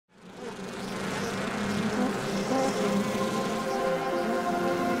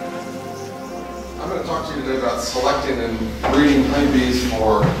today about selecting and breeding honeybees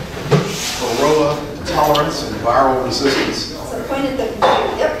for Varroa tolerance and viral resistance. So point at the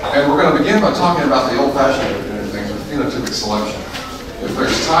computer, yep. And we're going to begin by talking about the old-fashioned way of doing things with phenotypic selection. If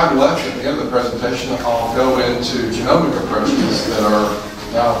there's time left at the end of the presentation, I'll go into genomic approaches that are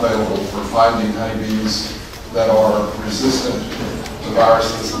now available for finding honeybees that are resistant to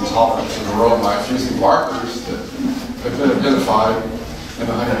viruses and tolerant to Varroa mites using markers that have been identified in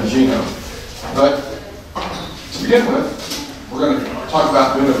the honeybee genome. But to begin with, we're going to talk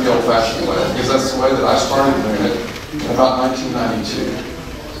about doing it the old-fashioned way, because that's the way that I started doing it in about 1992.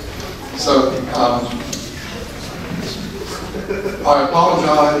 So, I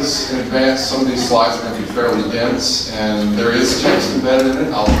apologize in advance. Some of these slides are going to be fairly dense, and there is text embedded in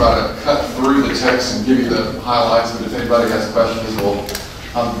it. I'll try to cut through the text and give you the highlights, but if anybody has questions,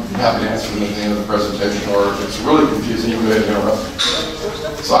 I'm happy to answer them at the end of the presentation, or if it's really confusing, you can go ahead and interrupt.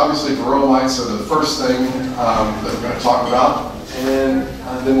 So obviously, Varroa mites are the first thing that we're going to talk about, and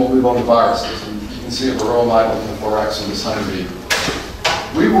then we'll move on to viruses. And you can see a Varroa mite on the thorax of this honeybee.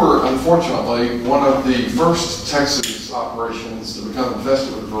 We were, unfortunately, one of the first Texas operations to become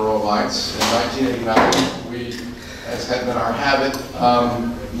infested with Varroa mites. In 1989, we, as had been our habit,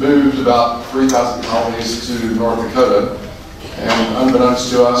 moved about 3,000 colonies to North Dakota. And unbeknownst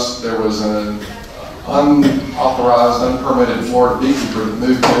to us, there was an unauthorized, unpermitted Florida beekeeper that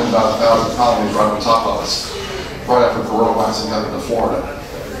moved in about 1,000 colonies right on top of us, right after Varroa mites had gotten to Florida.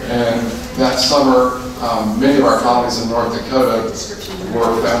 And that summer, many of our colonies in North Dakota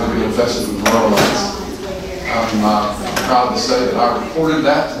were found to be infested with Varroa mites. I'm proud to say that I reported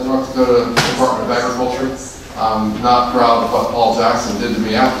that to the North Dakota Department of Agriculture. I'm not proud of what Paul Jackson did to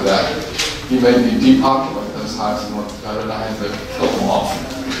me after that. He made me depopulate those hives in North Dakota, and I had to kill them off.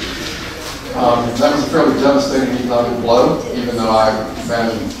 That was a fairly devastating economic blow. Even though I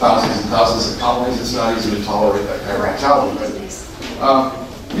managed thousands and thousands of colonies, it's not easy to tolerate that kind of mortality.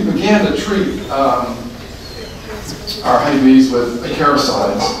 We began to treat our honeybees with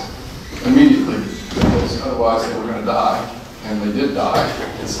acaricides immediately, because otherwise they were going to die, and they did die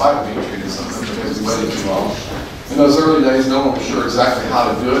in spite of being treated something because we waited too long. In those early days, no one was sure exactly how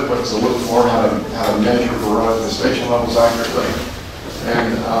to do it, what to look for, how to measure Varroa infestation levels accurately,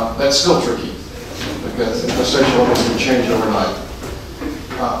 and that's still tricky because infestation levels can change overnight.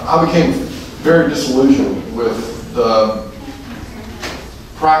 I became very disillusioned with the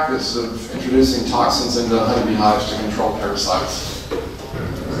practice of introducing toxins into honeybee hives to control parasites.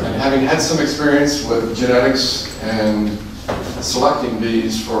 And having had some experience with genetics and selecting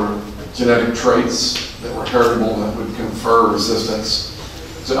bees for genetic traits that were heritable that would confer resistance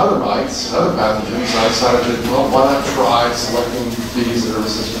to other mites and other pathogens, I decided that, well, why not try selecting bees that are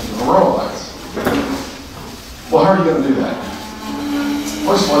resistant to Varroa mites? Well, how are you going to do that?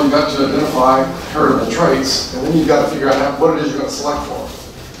 First of all, you've got to identify heritable traits, and then you've got to figure out what it is you're going to select for.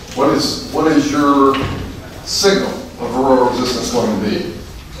 What is your signal of Varroa resistance going to be?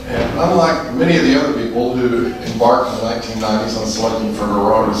 And unlike many of the other people who embarked in the 1990s on selecting for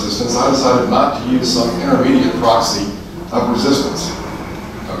Varroa resistance, I decided not to use some intermediate proxy of resistance.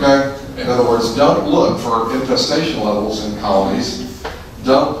 Okay? In other words, don't look for infestation levels in colonies.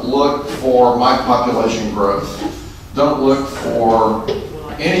 Don't look for mite population growth. Don't look for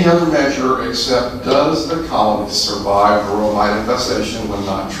any other measure except does the colony survive Varroa mite infestation when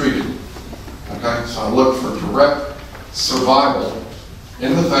not treated. Okay? So I look for direct survival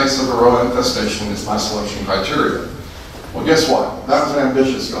in the face of Varroa infestation is my selection criteria. Well, guess what? That was an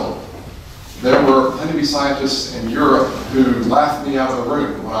ambitious goal. There were honeybee scientists in Europe who laughed me out of the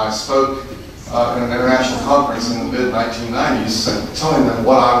room when I spoke in an international conference in the mid-1990s telling them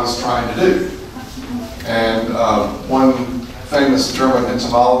what I was trying to do. And one famous German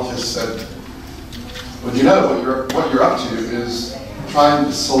entomologist said, well, you know, what you're up to is trying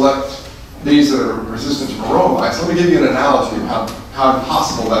to select bees that are resistant to Varroa mites. Let me give you an analogy of how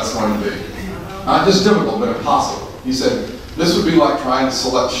impossible that's going to be. Not just difficult, but impossible. He said, this would be like trying to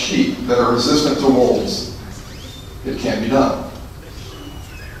select sheep that are resistant to wolves. It can't be done.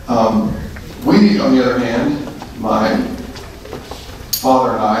 We, on the other hand, my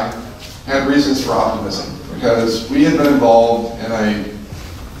father and I, had reasons for optimism because we had been involved in a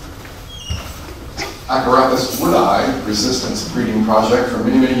Acarapis woodi resistance breeding project for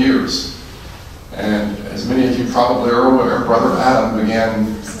many, many years. And as many of you probably are aware, Brother Adam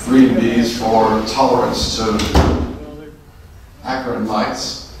began breeding bees for tolerance to acarine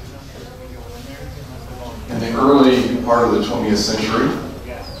mites in the early part of the 20th century,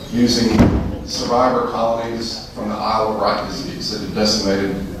 using survivor colonies from the Isle of Wight disease that had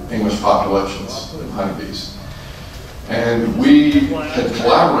decimated English populations of honeybees. And we had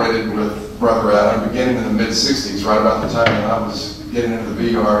collaborated with brother Adam, beginning in the mid-60s, right about the time that I was getting into the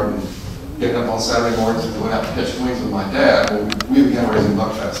bee yard and getting up on Saturday mornings and going out to catch queens with my dad. Well, we began raising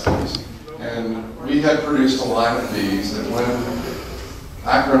buckfast bees. And we had produced a line of bees that when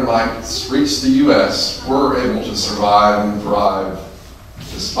Akron mites reached the U.S. were able to survive and thrive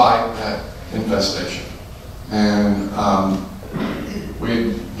despite that infestation. And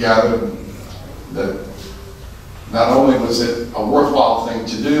we gathered that not only was it a worthwhile thing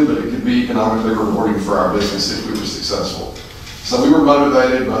to do, but it could be economically rewarding for our business if we were successful. So we were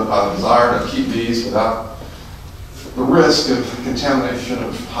motivated both by the desire to keep bees without the risk of contamination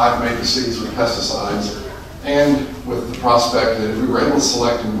of hive matrices with pesticides, and with the prospect that if we were able to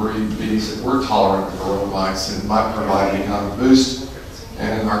select and breed bees that were tolerant of Varroa mites, it might provide an economic boost,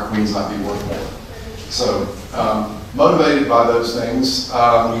 and our queens might be worth more. So, motivated by those things,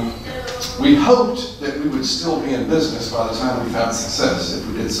 we hoped that we would still be in business by the time we found success, if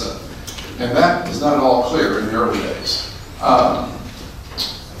we did so. And that was not at all clear in the early days.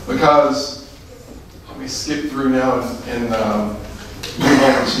 Because, let me skip through now and move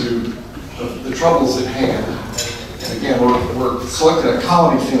on to the troubles at hand. And again, we're selecting a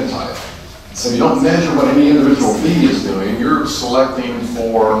colony phenotype. So you don't measure what any individual bee is doing, you're selecting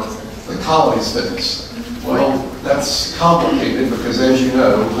for the colony's fitness. Well, that's complicated because, as you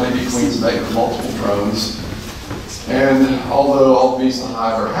know, honeybee queens mate with multiple drones. And although all bees in the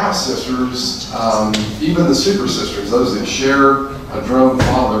hive are half-sisters, even the super sisters, those that share a drone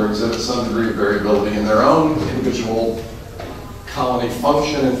father, exhibit some degree of variability in their own individual colony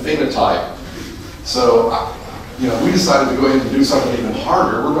function and phenotype. So, we decided to go ahead and do something even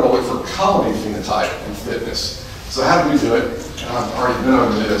harder. We're going to look for colony phenotype and fitness. So how do we do it? I've already been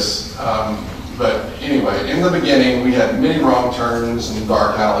over this. But anyway, in the beginning, we had many wrong turns and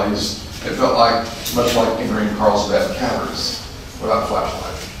dark alleys. It felt like, much like entering Carlsbad caverns without a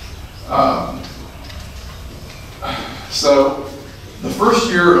flashlight. So the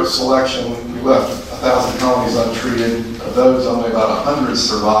first year of selection, we left 1,000 colonies untreated. Of those, only about 100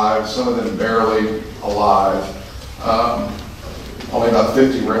 survived, some of them barely alive. Only about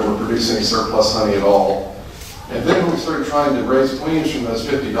 50 were able to produce any surplus honey at all. And then we started trying to raise queens from those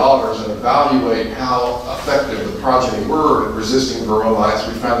 $50 and evaluate how effective the progeny were at resisting Varroa mites.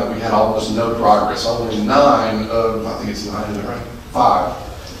 We found that we had almost no progress. Only 9 of, I think it's 9, is it right?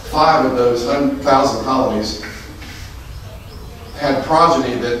 5 of those 1,000 colonies had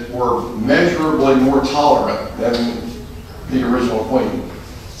progeny that were measurably more tolerant than the original queen.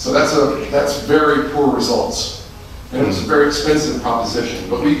 So that's very poor results. And it was a very expensive proposition.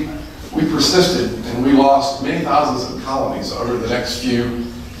 But we persisted, and we lost many thousands of colonies over the next few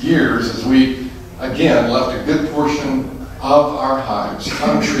years as we, again, left a good portion of our hives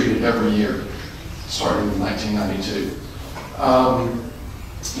untreated every year, starting in 1992.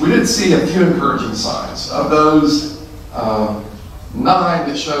 We did see a few encouraging signs. Of those 9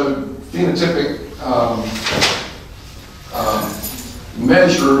 that showed phenotypic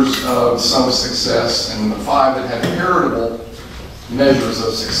measures of some success, and the 5 that had heritable measures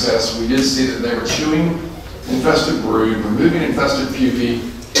of success, we did see that they were chewing infested brood, removing infested pupae,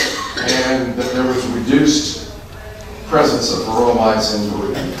 and that there was reduced presence of Varroa mites in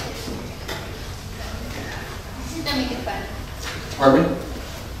brood. Let me get back. Pardon me?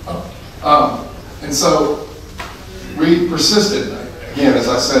 And so we persisted, again, as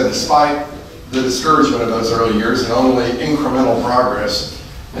I said, despite the discouragement of those early years and only incremental progress,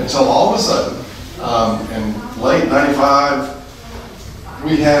 until all of a sudden, in late 95,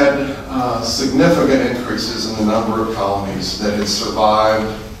 we had significant increases in the number of colonies that had survived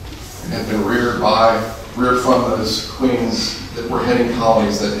and had been reared from those queens that were heading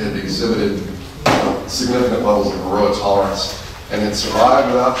colonies that had exhibited significant levels of Varroa tolerance and had survived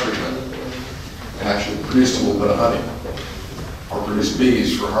without treatment and actually produced a little bit of honey or produced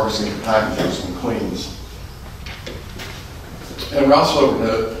bees for harvesting packages and queens. And we also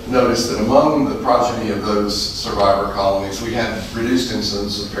noticed that among the progeny of those survivor colonies, we had reduced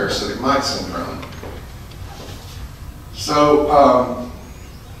incidence of parasitic mite syndrome. So,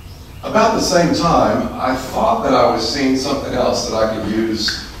 about the same time, I thought that I was seeing something else that I could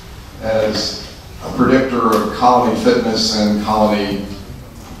use as a predictor of colony fitness and colony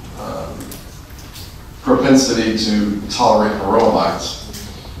propensity to tolerate Varroa mites.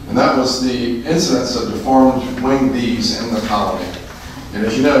 And that was the incidence of deformed wing bees in the colony. And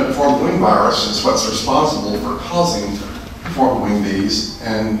as you know, deformed wing virus is what's responsible for causing deformed wing bees,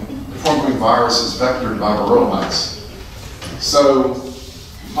 and deformed wing virus is vectored by Varroa mites. So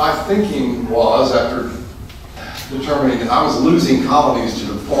my thinking was, after determining that I was losing colonies to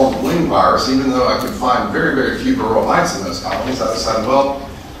deformed wing virus, even though I could find very, very few Varroa mites in those colonies, I decided, well,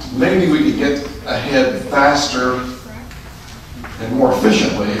 maybe we could get ahead faster and more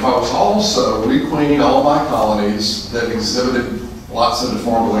efficiently if I was also requeening all of my colonies that exhibited lots of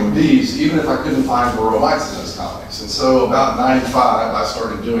deformed winged bees, even if I couldn't find Varroa mites in those colonies. And so about 95, I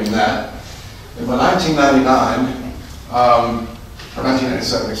started doing that. And by 1999, or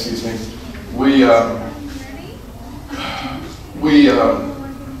 1997, excuse me, we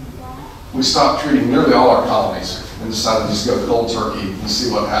stopped treating nearly all our colonies and decided to just go cold turkey and see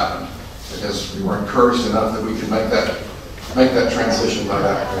what happened, because we were encouraged enough that we could make that transition by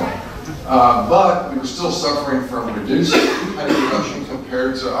that point. But we were still suffering from reduced honey production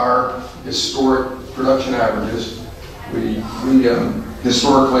compared to our historic production averages. We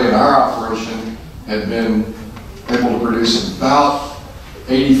historically in our operation had been able to produce about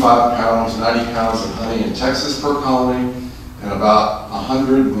 85 pounds, 90 pounds of honey in Texas per colony, and about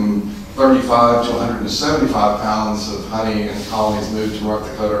 135 to 175 pounds of honey in colonies moved to North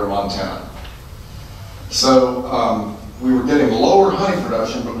Dakota or Montana. So we were getting lower honey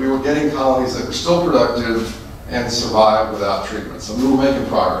production, but we were getting colonies that were still productive and survived without treatment. So we were making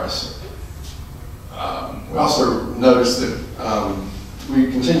progress. We also noticed that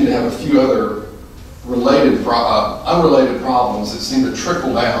we continued to have a few other unrelated problems that seemed to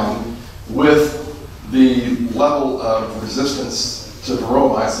trickle down with the level of resistance to Varroa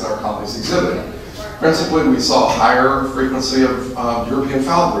mites that our colonies exhibited. Principally, we saw a higher frequency of European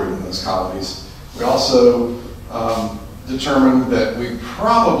foul brood in those colonies. We also determined that we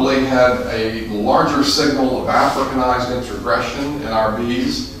probably had a larger signal of Africanized introgression in our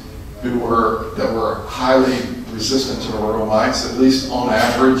bees that were highly resistant to Varroa mites, at least on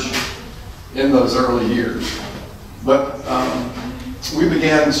average in those early years. But we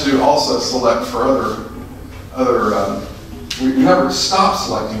began to also select for we never stopped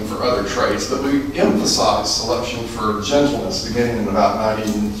selecting for other traits, but we emphasized selection for gentleness beginning in about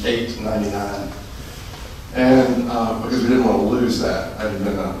 98, 99. And because we didn't want to lose that. That had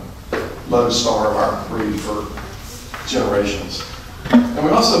been a lodestar of our breed for generations. And we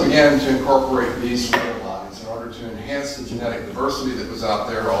also began to incorporate bees from other lines in order to enhance the genetic diversity that was out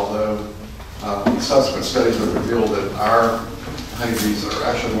there, although subsequent studies have revealed that our honeybees are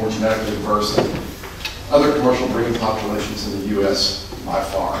actually more genetically diverse than other commercial breeding populations in the U.S. by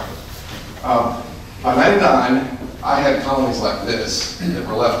far. By 99, I had colonies like this that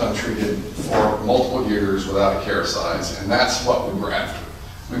were left untreated for multiple years without acaricides, and that's what we were after.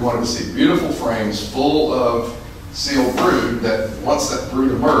 We wanted to see beautiful frames full of sealed brood that once that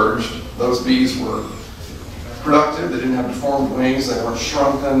brood emerged, those bees were productive, they didn't have deformed wings, they weren't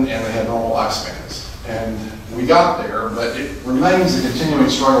shrunken, and they had normal lifespans. And we got there, but it remains a continuing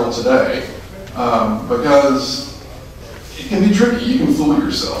struggle today because it can be tricky. You can fool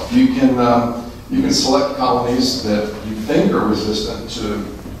yourself. You can select colonies that you think are resistant to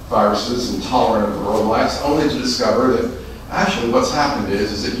viruses and tolerant of Varroa mites, only to discover that actually what's happened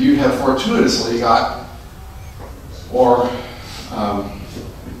is that you have fortuitously got, or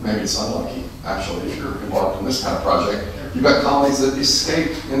maybe it's unlucky, actually, if you're involved in this kind of project, you've got colonies that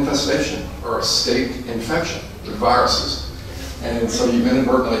escape infestation or escape infection with viruses. And so you've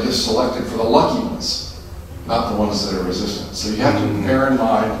inadvertently just selected for the lucky ones, not the ones that are resistant. So you have to bear in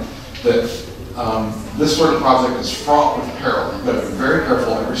mind that this sort of project is fraught with peril. You've got to be very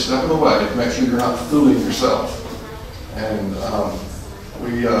careful every step of the way to make sure you're not fooling yourself. And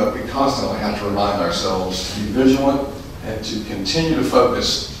we constantly have to remind ourselves to be vigilant and to continue to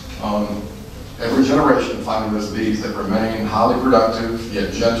focus on every generation finding those bees that remain highly productive,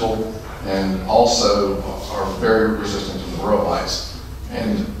 yet gentle, and also are very resistant to the Varroa mites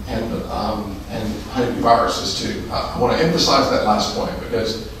and honeybee viruses too. I want to emphasize that last point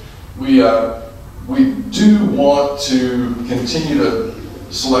because we do want to continue to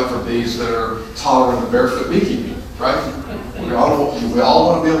select for bees that are tolerant of barefoot beekeeping, right? We all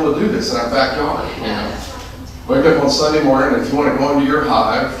want to be able to do this in our backyard. You know? Wake up on Sunday morning, and if you want to go into your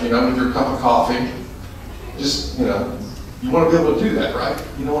hive, with your cup of coffee, just, you want to be able to do that, right?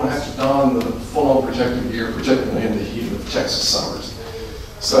 You don't want to have to don the full-on protective gear, particularly in the heat of Texas summers.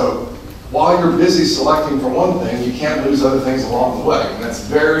 So while you're busy selecting for one thing, you can't lose other things along the way, and that's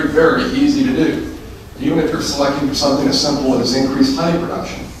very, very easy to do. Even if you're selecting for something as simple as increased honey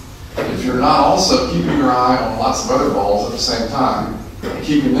production. If you're not also keeping your eye on lots of other balls at the same time,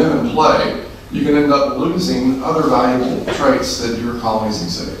 keeping them in play, you can end up losing other valuable traits that your colonies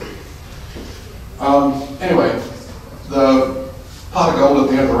exhibit. Anyway, the pot of gold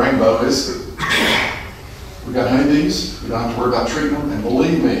at the end of the rainbow is we've got honeybees, we don't have to worry about treatment, and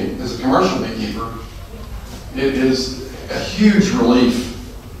believe me, as a commercial beekeeper, it is a huge relief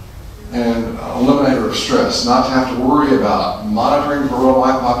and eliminator of stress not to have to worry about monitoring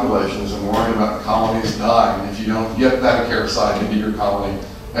Varroa populations and worrying about colonies dying if you don't get that acaricide into your colony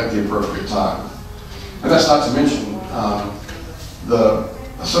at the appropriate time. And that's not to mention the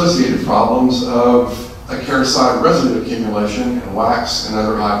associated problems of acaricide residue accumulation in wax and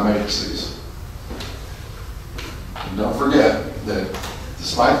other hive matrices. And don't forget that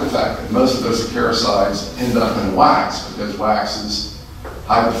despite the fact that most of those acaricides end up in wax, because wax is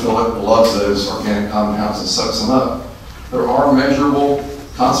hydrophilic, loves those organic compounds and sucks them up, there are measurable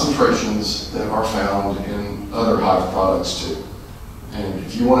concentrations that are found in other hive products too. And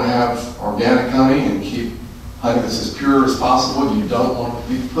if you want to have organic honey and keep honey that's as pure as possible, you don't want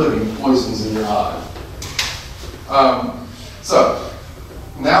to be putting poisons in your hive. So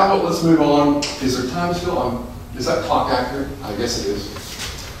now let's move on. Is there time still? Is that clock accurate? I guess it is.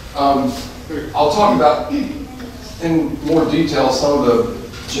 I'll talk about in more detail some of the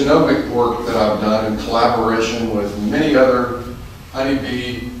genomic work that I've done in collaboration with many other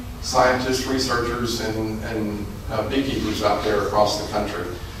honeybee scientists, researchers, and beekeepers out there across the country.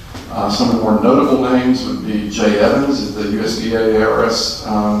 Some of the more notable names would be Jay Evans at the USDA ARS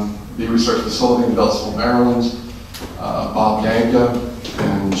Bee Research Facility in Beltsville, Maryland, Bob Danka,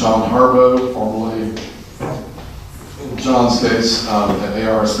 and John Harbo, formerly, in John's case, at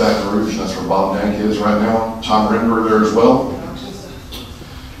ARS Baton Rouge. That's where Bob Danka is right now. Tom Renber there as well.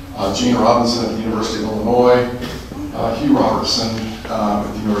 Gene Robinson at the University of Illinois. Hugh Robertson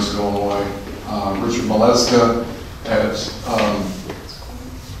at the University of Illinois. Richard Maleska at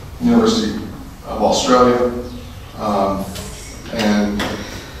University of Australia, and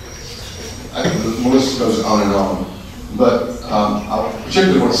the list goes on and on. But I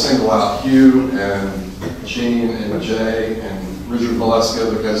particularly want to single out Hugh and Gene and Jay and Richard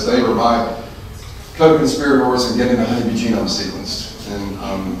Maleska because they were my co-conspirators in getting the honeybee genome sequenced. And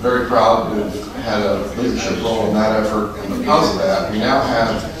I'm very proud to have had a leadership role in that effort. And because of that, we now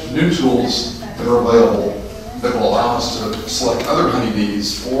have new tools that are available that will allow us to select other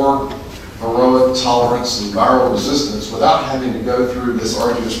honeybees for Varroa tolerance and viral resistance without having to go through this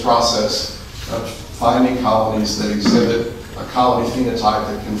arduous process of finding colonies that exhibit a colony phenotype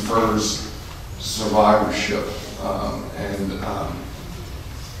that confers survivorship.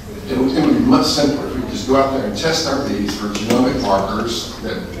 It would be much simpler if we could just go out there and test our bees for genomic markers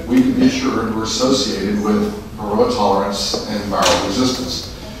that we could be assured were associated with Varroa tolerance and viral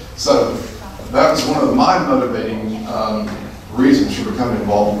resistance. So that was one of my motivating reasons for becoming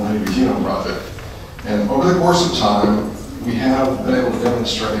involved in the Honeybee Genome Project. And over the course of time, we have been able to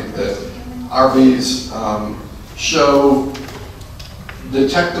demonstrate that our bees show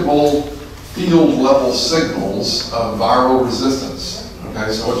detectable field level signals of viral resistance.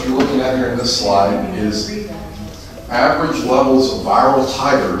 Okay, so what you're looking at here in this slide is average levels of viral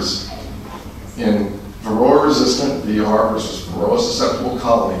titers in Varroa resistant VR versus Varroa susceptible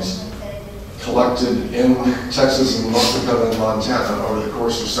colonies collected in Texas and North Dakota and Montana over the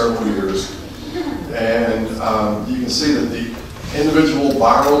course of several years. And you can see that the individual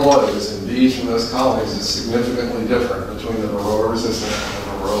viral loads in bees from those colonies is significantly different between the Varroa resistant and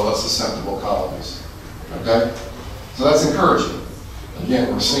the Varroa susceptible colonies. Okay? So that's encouraging.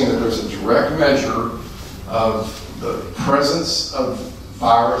 Again, we're seeing that there's a direct measure of the presence of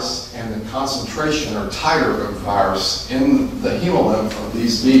virus and the concentration or titer of virus in the hemolymph of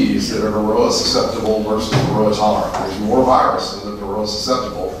these bees that are Varroa susceptible versus Varroa tolerant. There's more virus in the Varroa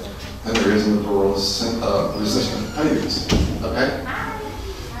susceptible than there is in the Varroa resistant honeybees. Okay?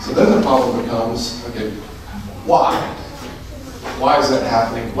 So then the problem becomes, okay, why? Why is that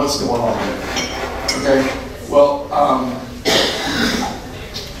happening? What's going on there? Okay? Well,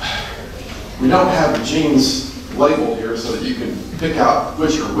 we don't have the genes labeled here so that you can pick out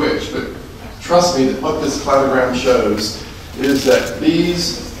which are which, but trust me that what this cladogram shows is that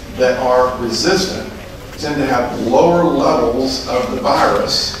bees that are resistant tend to have lower levels of the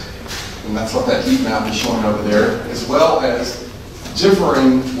virus, and that's what that heat map is showing over there, as well as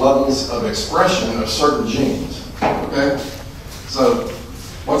differing levels of expression of certain genes. Okay? So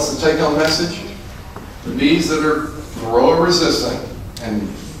what's the take-home message? The bees that are Varroa resistant and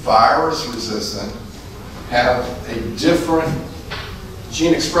virus resistant have a different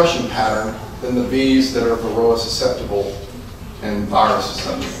gene expression pattern than the bees that are Varroa susceptible and virus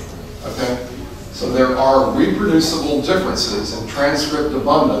susceptible. Okay? So there are reproducible differences in transcript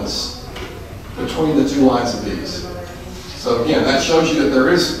abundance between the two lines of bees. So again, that shows you that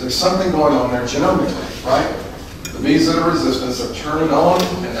there's something going on there genomically, right? The bees that are resistant are turning on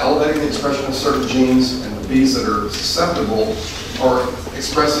and elevating the expression of certain genes, and the bees that are susceptible are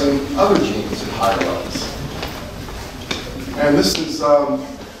expressing other genes at higher levels. And this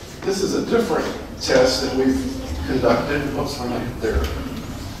is a different tests that we've conducted. What's my name there?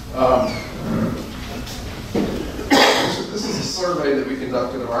 This is a survey that we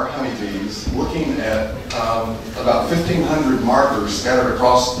conducted of our honeybees, looking at about 1,500 markers scattered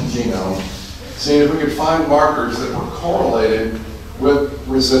across the genome, seeing if we could find markers that were correlated with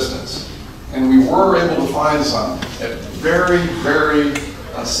resistance. And we were able to find some at very, very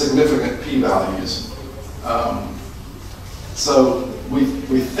significant p-values. So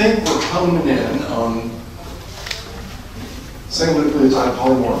we think we're honing in on single nucleotide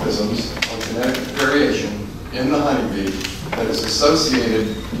polymorphisms or genetic variation in the honeybee that is associated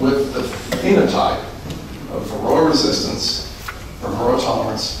with the phenotype of Varroa resistance, or Varroa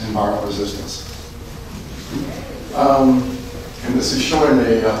tolerance, and viral resistance. And this is showing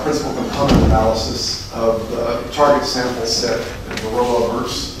a principal component analysis of the target sample set in Varroa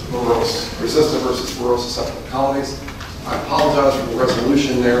resistant versus Varroa susceptible colonies. I apologize for the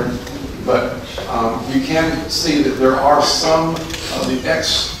resolution there, but you can see that there are some of the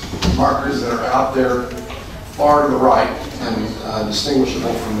X markers that are out there far to the right and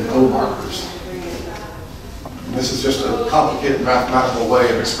distinguishable from the O markers. And this is just a complicated mathematical way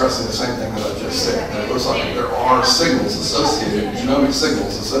of expressing the same thing that I just said. And it looks like there are signals associated, genomic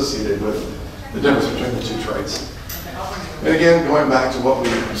signals associated with the difference between the two traits. And again, going back to what we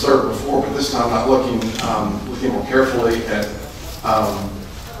observed before, but this time not looking more carefully at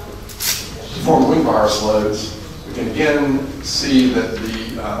deformed wing virus loads, we can again see that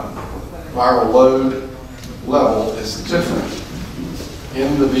the viral load level is different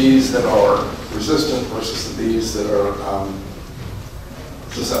in the bees that are resistant versus the bees that are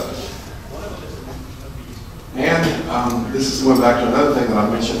susceptible. And this is going back to another thing that I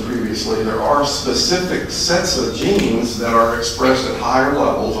mentioned previously. There are specific sets of genes that are expressed at higher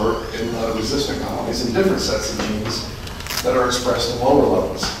levels or in resistant colonies, and different sets of genes that are expressed at lower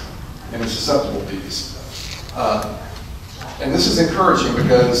levels in susceptible bees. And this is encouraging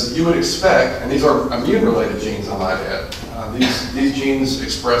because you would expect, and these are immune-related genes, I might add, these genes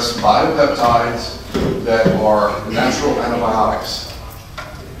express biopeptides that are natural antibiotics.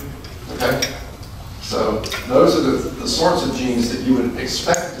 Okay? So those are the sorts of genes that you would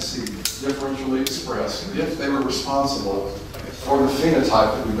expect to see differentially expressed if they were responsible for the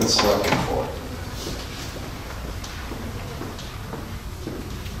phenotype that we've been selecting for.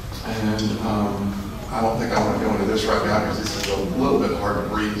 And I don't think I want to go into this right now because this is a little bit hard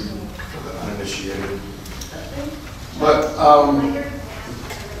to read for the uninitiated. But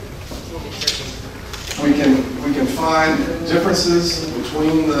we can find differences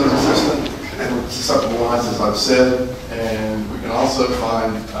between the resistant and susceptible lines, as I've said, and we can also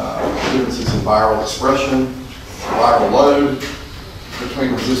find differences in viral expression, viral load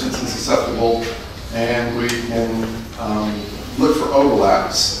between resistant and susceptible, and we can look for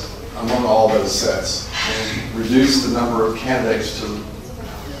overlaps among all those sets and reduce the number of candidates to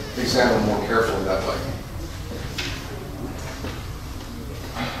examine more carefully that way.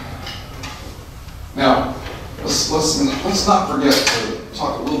 Now, let's not forget to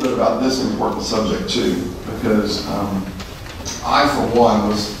talk a little bit about this important subject too, because I, for one,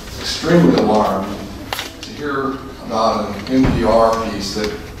 was extremely alarmed to hear about an NPR piece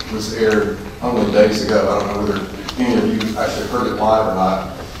that was aired only days ago. I don't know whether any of you actually heard it live or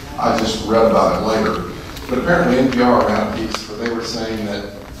not. I just read about it later. But apparently NPR ran a piece where they were saying that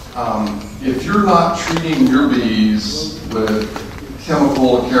if you're not treating your bees with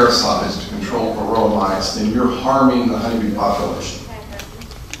chemical acaricides to control Varroa mites, then you're harming the honeybee population,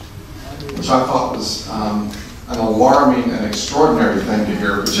 which I thought was an alarming and extraordinary thing to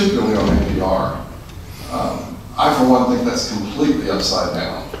hear, particularly on NPR. I, for one, think that's completely upside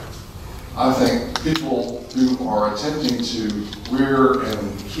down. I think people who are attempting to rear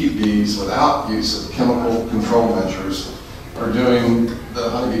and keep bees without use of chemical control measures are doing the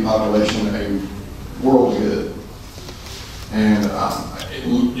honeybee population a world good. And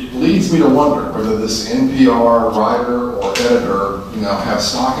it leads me to wonder whether this NPR writer or editor, have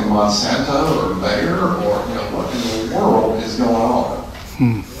stock in Monsanto or Bayer, or what in the world is going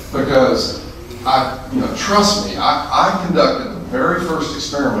on? Because trust me, I conducted the very first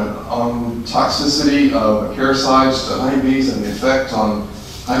experiment on toxicity of acaricides to honeybees and the effect on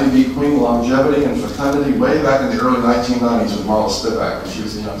honeybee queen longevity and fecundity way back in the early 1990s with Marla Spivak when she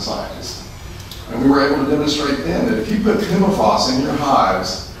was a young scientist. And we were able to demonstrate then that if you put pimofos in your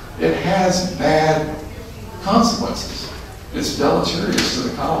hives, it has bad consequences. It's deleterious to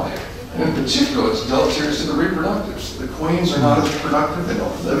the colony. And in particular, it's deleterious to the reproductives. The queens are not as productive, they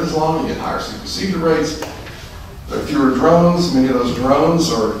don't live as long, you get higher supersedure rates. There are fewer drones, many of those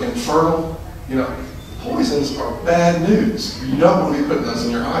drones are infertile. Poisons are bad news. You don't want to be putting those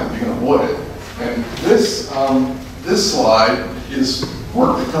in your hive if you can avoid it. And this slide is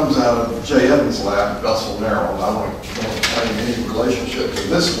work that comes out of Jay Evans' lab at Bellsville, Maryland. I don't have any relationship to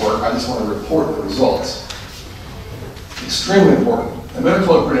this work. I just want to report the results. Extremely important.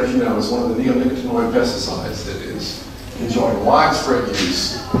 Imidacloprid, as you know, is one of the neonicotinoid pesticides that is enjoying widespread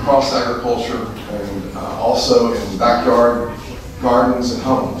use across agriculture and also in backyard gardens and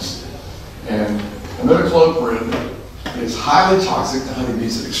homes. And imidacloprid is highly toxic to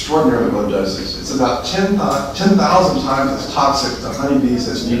honeybees at extraordinarily low doses. It's about 10,000 times as toxic to honeybees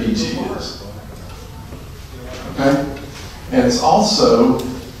as DDT is. Okay? And it's also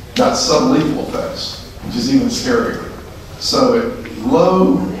got sublethal effects, which is even scarier. So at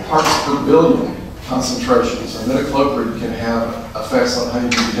low parts per billion concentrations, imidacloprid can have effects on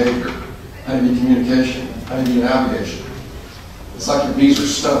honeybee behavior, honeybee communication, honeybee navigation. It's like your bees are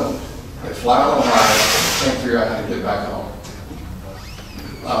stoned. They fly out on high, can't figure out how to get back home.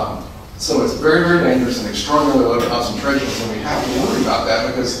 So it's very, very dangerous and extraordinarily low concentrations, and we have to worry about that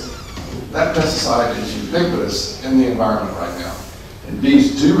because that pesticide is ubiquitous in the environment right now. And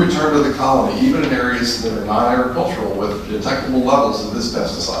bees do return to the colony, even in areas that are non-agricultural, with detectable levels of this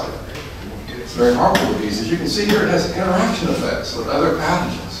pesticide. It's very harmful to bees. As you can see here, it has interaction effects with other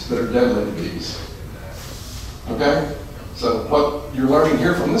pathogens that are deadly to bees. Okay? So what you're learning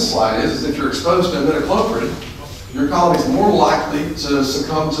here from this slide is if you're exposed to imidacloprid, your colony is more likely to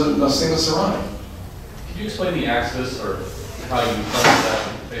succumb to Nosema ceranae. Can you explain the axis or how you determine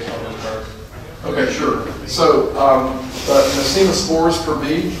that based on those charts? Okay, sure. So the Nosema spores per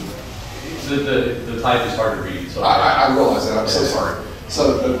bee. The type is hard to read. So I realize that. I'm so sorry.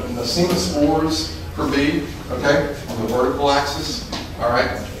 So the Nosema spores per bee, okay, on the vertical axis, all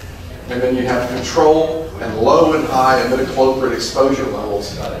right? And then you have control and low and high imidacloprid exposure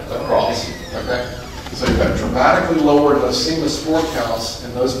levels across, okay? So you've got dramatically lower Nosema spore counts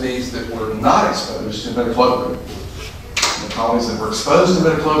in those bees that were not exposed to imidacloprid. The colonies that were exposed to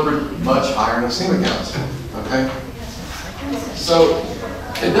imidacloprid, much higher Nosema counts, okay? So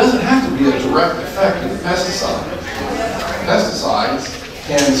it doesn't have to be a direct effect of the pesticide. Pesticides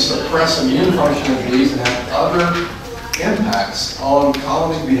can suppress immune function of bees and have other impacts on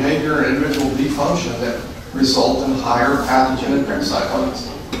colony behavior and individual bee function that result in higher pathogen and parasite levels.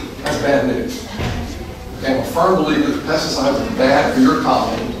 That's bad news. And I firmly believe that pesticides are bad for your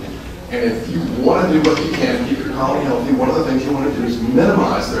colony. And if you want to do what you can to keep your colony healthy, one of the things you want to do is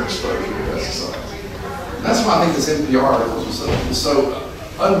minimize their exposure to pesticides. That's why I think this NPR article was so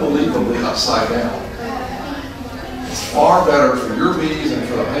unbelievably upside down. It's far better for your bees and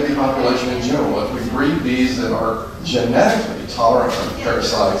for the honeybee population in general if we breed bees that are genetically tolerant of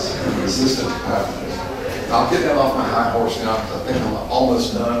parasites and resistant to pathogens. I'll get that off my high horse now because I think I'm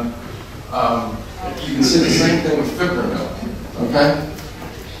almost done. You can see the same thing with fipronil, okay?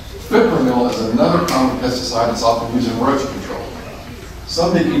 Fipronil is another common pesticide that's often used in roach control.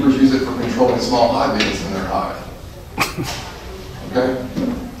 Some beekeepers use it for controlling small hive in their hive. Okay?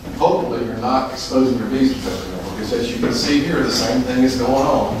 Hopefully you're not exposing your bees to fipronil because as you can see here, the same thing is going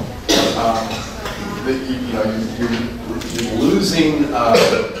on. You're losing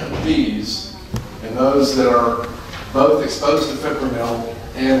bees and those that are both exposed to fipronil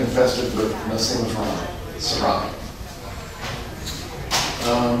and infested with Nosema ceranae. I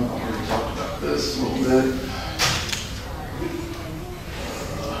already talked about this a little bit.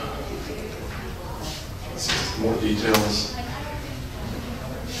 Let's see more details.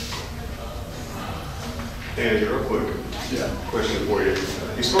 Andy, real quick, Yeah. question for you.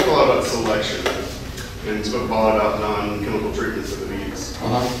 You spoke a lot about selection, and you spoke a lot about non-chemical treatments of the bees.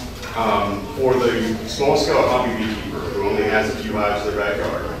 For the small-scale hobby beekeeper who only has a few hives in their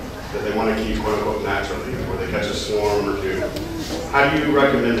backyard that they want to keep quote-unquote naturally, or they catch a swarm or two, how do you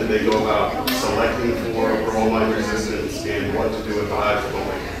recommend that they go about selecting for Varroa mite resistance and what to do with the hives that won't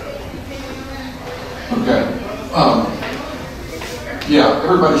make it? Okay. Yeah,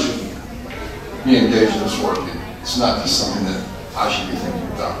 everybody should be engaged in this work. It's not just something that I should be thinking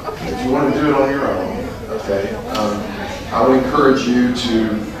about. If you want to do it on your own, okay, I would encourage you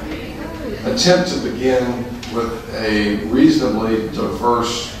to attempt to begin with a reasonably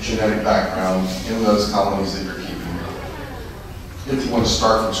diverse genetic background in those colonies that you're keeping. If you want to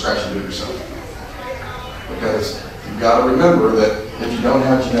start from scratch and do it yourself. Because you've got to remember that if you don't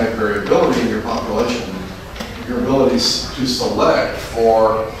have genetic variability in your population, your abilities to select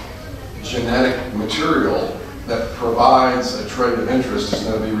for genetic material that provides a trait of interest is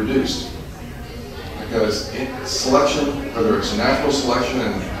going to be reduced. Because selection, whether it's natural selection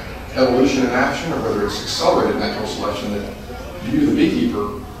and evolution in action, or whether it's accelerated natural selection that you, the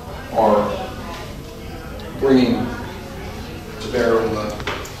beekeeper, are bringing to bear on the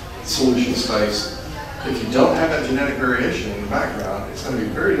solution space. If you don't have that genetic variation in the background, it's going to be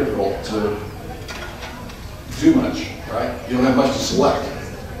very difficult to do much, right? You don't have much to select.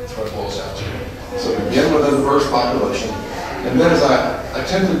 That's what it boils down to. So begin with a diverse population. And then, as I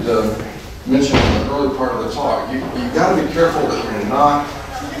attempted to mention in the early part of the talk, you've got to be careful that you're not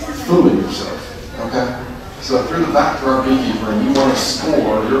fooling yourself, okay? So through the backyard beekeeping, you want to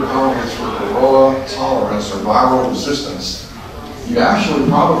score your colonies for Varroa tolerance or viral resistance. You actually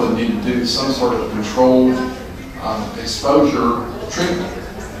probably need to do some sort of controlled exposure treatment,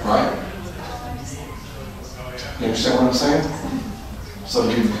 right? You understand what I'm saying? So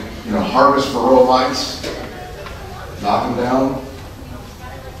you harvest Varroa mites, knock them down,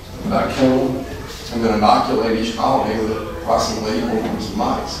 kill them, and then inoculate each colony with approximately equal numbers of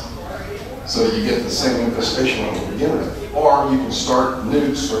mites. So you get the same infestation when you begin with. Or you can start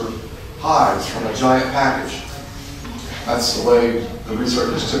nukes or hives from a giant package. That's the way the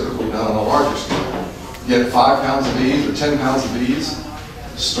research is typically done on a larger scale. You get 5 pounds of bees or 10 pounds of bees,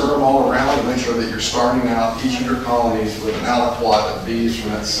 stir them all around and make sure that you're starting out each of your colonies with an aliquot of bees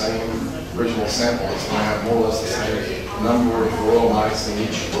from that same original sample. It's going to have more or less the same number of Varroa mites in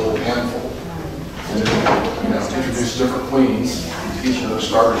each little handful. And then, introduce different queens to each of those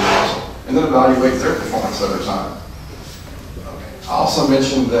starter groups, and then evaluate their performance over time. I also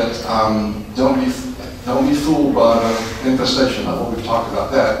mentioned that don't be fooled by the infestation level. We've talked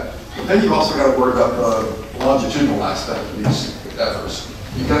about that. But then you've also got to worry about the longitudinal aspect of these efforts.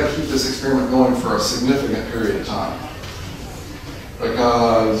 You've got to keep this experiment going for a significant period of time.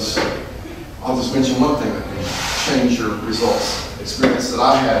 Because I'll just mention one thing that can change your results. Experience that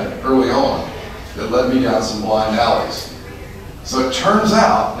I had early on that led me down some blind alleys. So it turns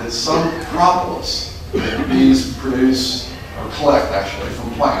out that some propolis that bees produce or collect actually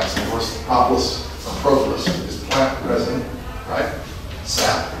from plants, of course propolis or propolis is plant resin, right?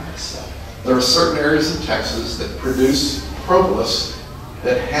 Sap. There are certain areas of Texas that produce propolis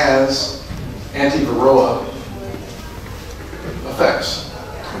that has anti-Varroa effects.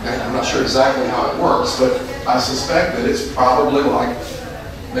 Okay? I'm not sure exactly how it works, but I suspect that it's probably like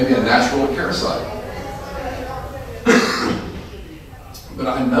maybe a natural acaricide. But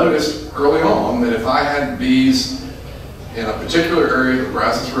I noticed early on that if I had bees in a particular area of the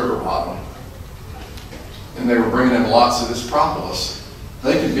Brazos River bottom, and they were bringing in lots of this propolis,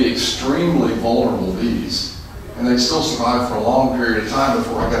 they could be extremely vulnerable bees, and they'd still survive for a long period of time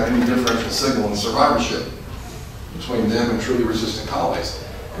before I got any differential signal in survivorship between them and truly resistant colonies.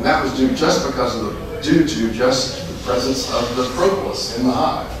 And that was due to just the presence of the propolis in the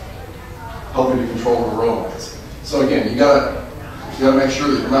hive, helping to control the Varroa mites. So again, you gotta make sure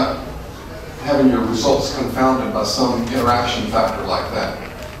that you're not having your results confounded by some interaction factor like that.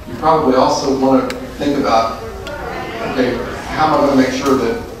 You probably also want to think about, okay, how am I going to make sure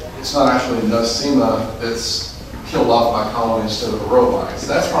that it's not actually Nosema that's killed off my colony instead of the Varroa mites?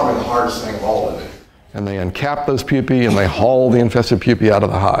 That's probably the hardest thing of all to do. And they uncap those pupae and they haul the infested pupae out of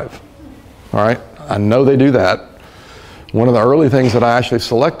the hive. All right, I know they do that. One of the early things that I actually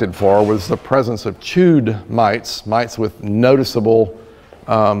selected for was the presence of chewed mites, mites with noticeable,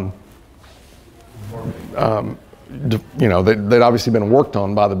 they'd obviously been worked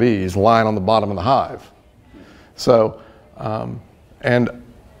on by the bees, lying on the bottom of the hive. So, and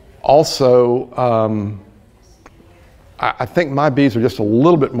also, I think my bees are just a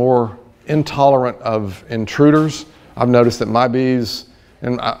little bit more intolerant of intruders. I've noticed that my bees,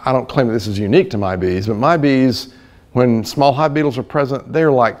 and I don't claim that this is unique to my bees, but my bees, when small hive beetles are present,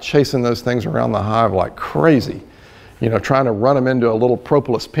 they're like chasing those things around the hive like crazy. Trying to run them into a little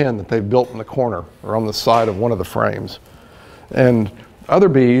propolis pen that they've built in the corner or on the side of one of the frames. And other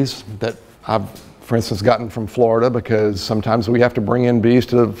bees that I've, for instance, gotten from Florida, because sometimes we have to bring in bees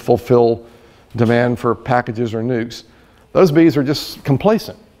to fulfill demand for packages or nukes, those bees are just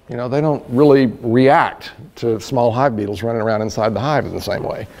complacent. They don't really react to small hive beetles running around inside the hive in the same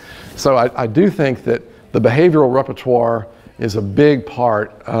way. So I do think that the behavioral repertoire is a big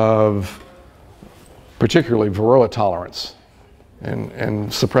part of particularly Varroa tolerance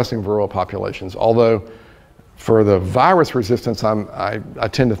and suppressing Varroa populations. Although for the virus resistance, I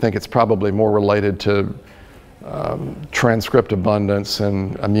tend to think it's probably more related to transcript abundance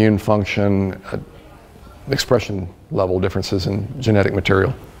and immune function, expression level differences in genetic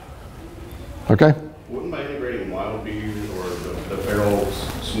material. Okay? Wouldn't by integrating wild bees or the feral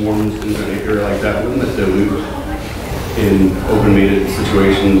swarms into an area like that, wouldn't that dilute in open-mated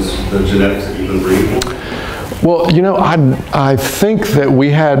situations the genetics that you've been breeding? Well, I think that we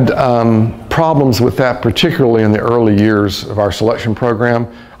had problems with that, particularly in the early years of our selection program.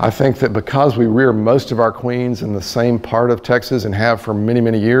 I think that because we rear most of our queens in the same part of Texas and have for many,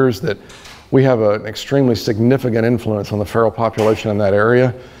 many years, that we have an extremely significant influence on the feral population in that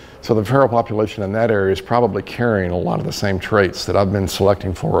area. So the feral population in that area is probably carrying a lot of the same traits that I've been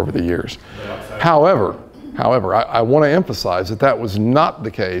selecting for over the years. However, I want to emphasize that that was not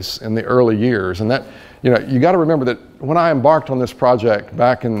the case in the early years, and that, you know, you got to remember that when I embarked on this project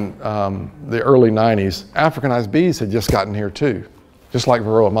back in the early 90s, Africanized bees had just gotten here too, just like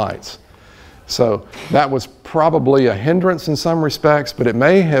Varroa mites. So that was probably a hindrance in some respects, but it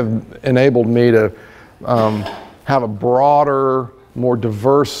may have enabled me to have a broader, more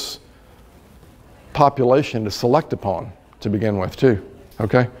diverse population to select upon to begin with too,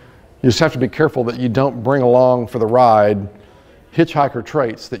 okay? You just have to be careful that you don't bring along for the ride hitchhiker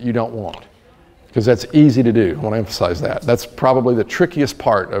traits that you don't want, because that's easy to do. I want to emphasize that. That's probably the trickiest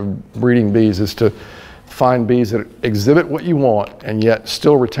part of breeding bees, is to find bees that exhibit what you want and yet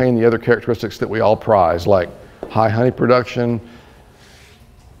still retain the other characteristics that we all prize, like high honey production,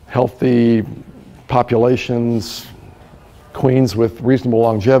 healthy populations, queens with reasonable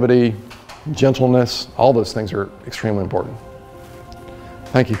longevity, gentleness. All those things are extremely important.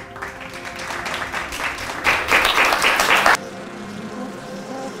 Thank you.